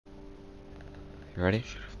You ready?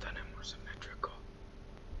 Should have done it more symmetrical.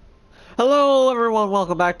 Hello everyone,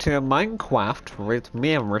 welcome back to Minecraft with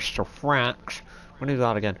me and Mr. Frax. What do you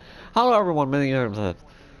got again? Hello everyone, again,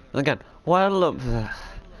 one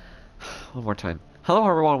more time. Hello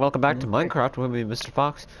everyone, welcome back to Okay. Minecraft with me, Mr.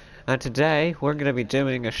 Fox. And today we're going to be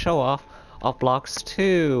doing a show off of Blocks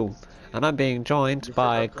 2. And I'm being joined You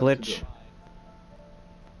by forgot something to Glitch. do.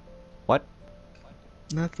 What?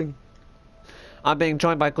 Nothing. I'm being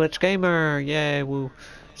joined by Glitch Gamer. Yay, woo.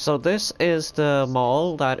 So this is the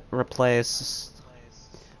mall that replaces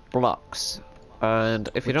blocks. And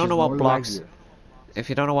if you Which don't know is what more blocks, laggier. if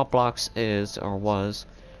you don't know what blocks is or was,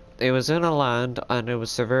 it was in a land and it was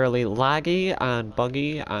severely laggy and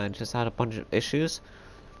buggy and just had a bunch of issues.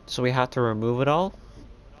 So we had to remove it all.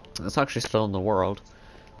 It's actually still in the world,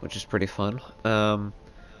 which is pretty fun.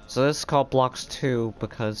 So this is called Blocks 2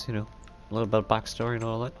 because, you know, a little bit of backstory and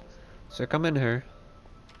all that. So come in here.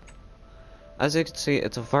 As you can see,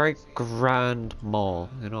 it's a very grand mall.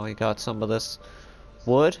 You know, you got some of this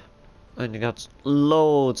wood, and you got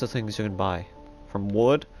loads of things you can buy. From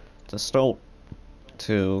wood, to stone,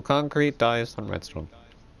 to concrete, dyes, and redstone.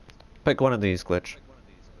 Pick one of these, Glitch.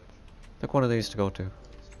 Pick one of these to go to.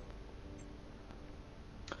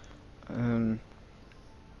 Um,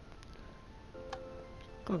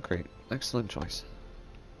 Concrete. Excellent choice.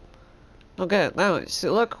 Okay, now, see,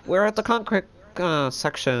 look, we're at the concrete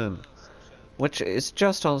section, which is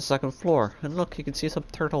just on the second floor. And look, you can see some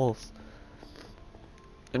turtles.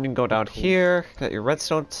 And you can go down here, get your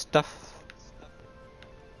redstone stuff.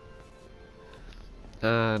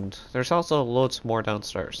 And there's also loads more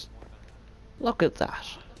downstairs. Look at that.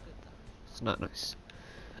 It's not nice.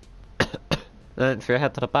 Then if you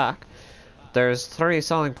head to the back, there's 3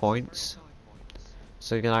 selling points.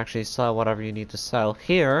 So you can actually sell whatever you need to sell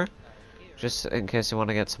here, just in case you want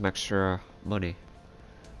to get some extra money.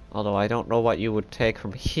 Although I don't know what you would take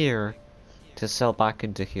from here to sell back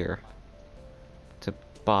into here. To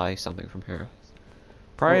buy something from here.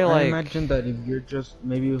 Probably well, I like, imagine that if you're just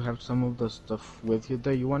maybe you have some of the stuff with you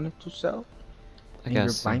that you wanted to sell, I and guess you're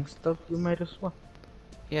so. buying stuff, you might as well.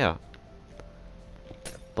 Yeah.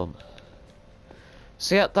 Boom.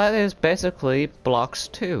 So yeah, that is basically Blocks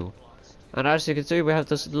 2. And as you can see, we have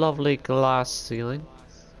this lovely glass ceiling,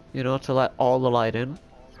 you know, to let all the light in.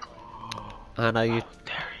 And How dare you,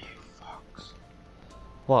 Fox?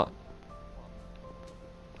 what?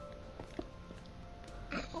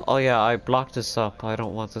 Oh yeah, I blocked this up. I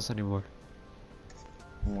don't want this anymore.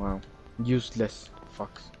 Wow. Useless,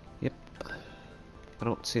 Fox. Yep. I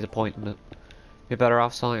don't see the point in it. You're better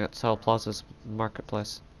off selling at Sell Plaza's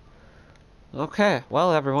marketplace. Okay,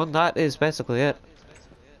 well everyone, that is basically it.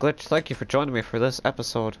 Glitch, thank you for joining me for this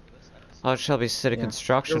episode of Shelby City Yeah. You're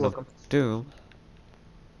Construction of welcome. Doom.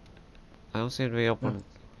 I don't seem to be Yeah.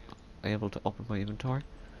 able to open my inventory.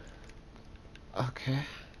 Okay.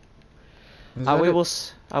 Is that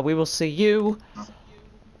it? We will see you,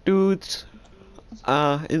 dudes,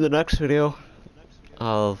 in the next video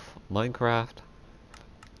of Minecraft.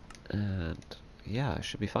 And yeah, it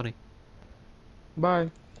should be funny.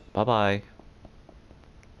 Bye. Bye bye.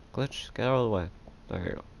 Glitch, get out of the way. There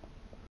you go.